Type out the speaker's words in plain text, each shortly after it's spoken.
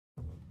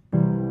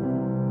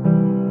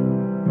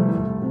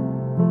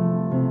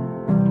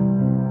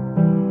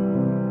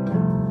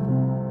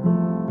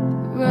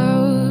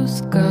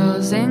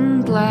Girls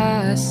in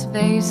glass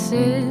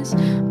vases,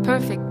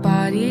 perfect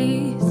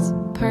bodies,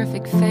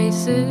 perfect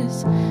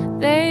faces.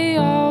 They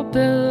all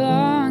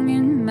belong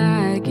in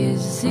magazines.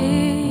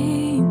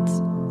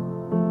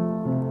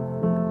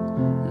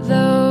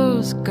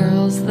 Those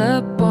girls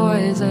the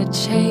boys are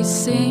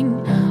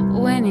chasing,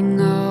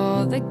 winning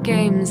all the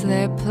games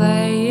they're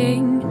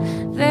playing.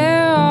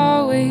 They're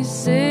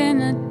always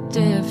in a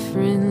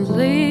different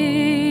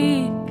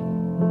league,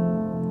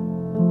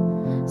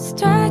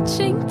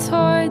 stretching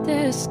toward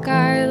the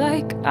sky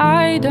like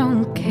I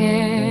don't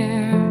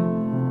care,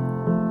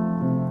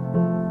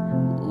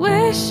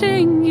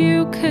 wishing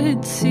you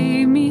could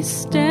see me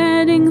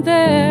standing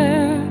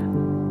there.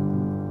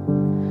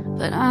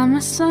 But I'm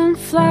a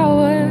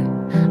sunflower,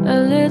 a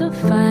little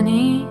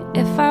funny.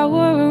 If I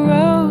were a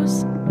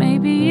rose,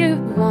 maybe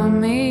you'd want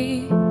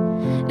me.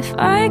 If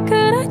I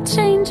could, I'd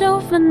change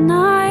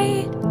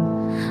overnight,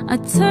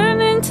 I'd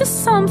turn into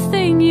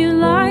something you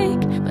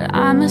like. But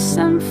I'm a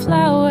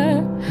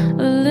sunflower,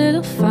 a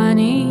little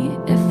funny.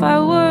 If I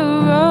were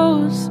a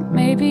rose,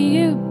 maybe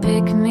you'd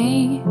pick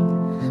me.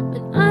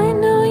 But I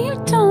know you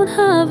don't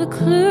have a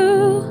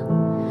clue,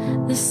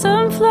 the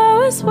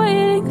sunflower's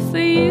waiting for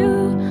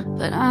you.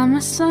 But I'm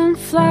a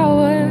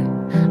sunflower,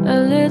 a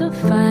little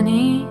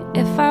funny.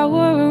 If I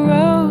were a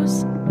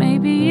rose,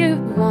 maybe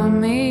you'd want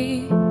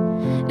me.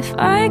 If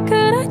I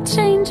could, I'd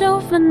change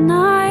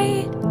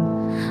overnight,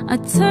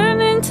 I'd turn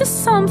into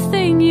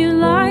something you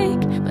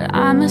like. But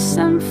I'm a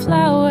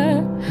sunflower,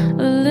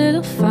 a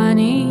little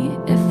funny.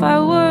 If I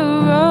were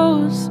a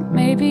rose,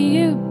 maybe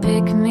you'd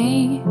pick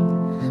me.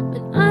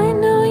 But I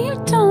know you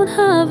don't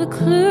have a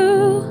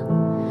clue,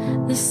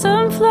 the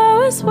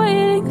sunflower's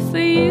waiting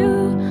for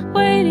you,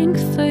 waiting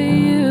for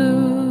you.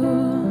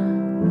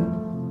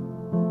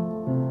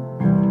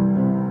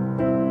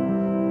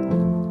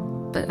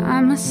 But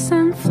I'm a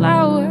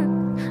sunflower,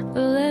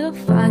 a little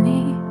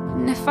funny.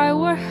 And if I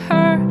were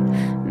her,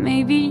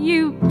 maybe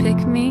you'd pick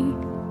me.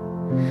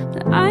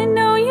 But I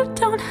know you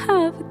don't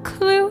have a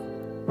clue,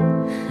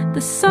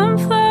 the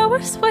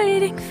sunflower's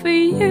waiting for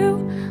you,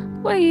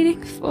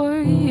 waiting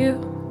for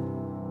you.